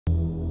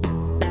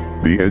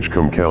The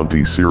Edgecombe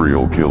County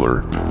serial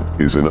killer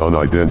is an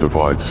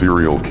unidentified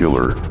serial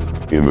killer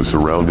in the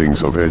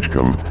surroundings of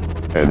Edgecombe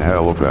and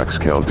Halifax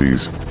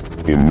counties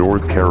in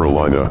North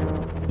Carolina,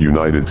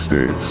 United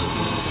States.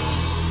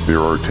 There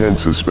are 10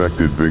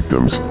 suspected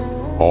victims,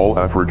 all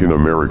African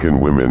American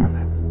women,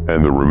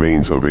 and the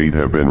remains of 8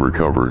 have been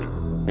recovered.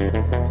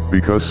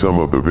 Because some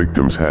of the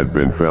victims had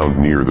been found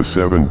near the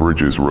Seven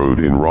Bridges Road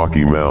in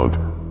Rocky Mount,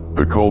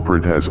 the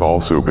culprit has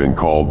also been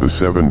called the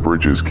Seven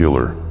Bridges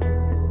Killer.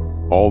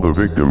 All the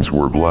victims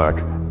were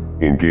black,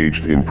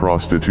 engaged in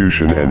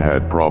prostitution and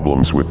had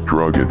problems with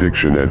drug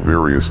addiction at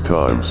various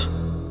times.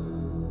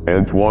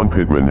 Antoine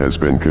Pittman has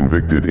been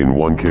convicted in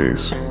one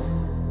case.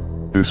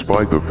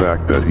 Despite the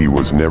fact that he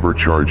was never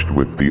charged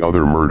with the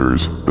other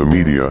murders, the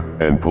media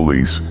and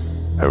police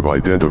have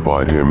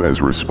identified him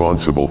as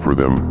responsible for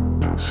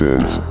them,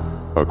 since,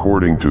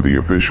 according to the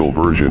official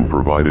version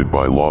provided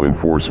by law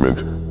enforcement,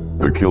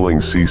 the killing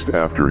ceased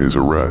after his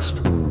arrest.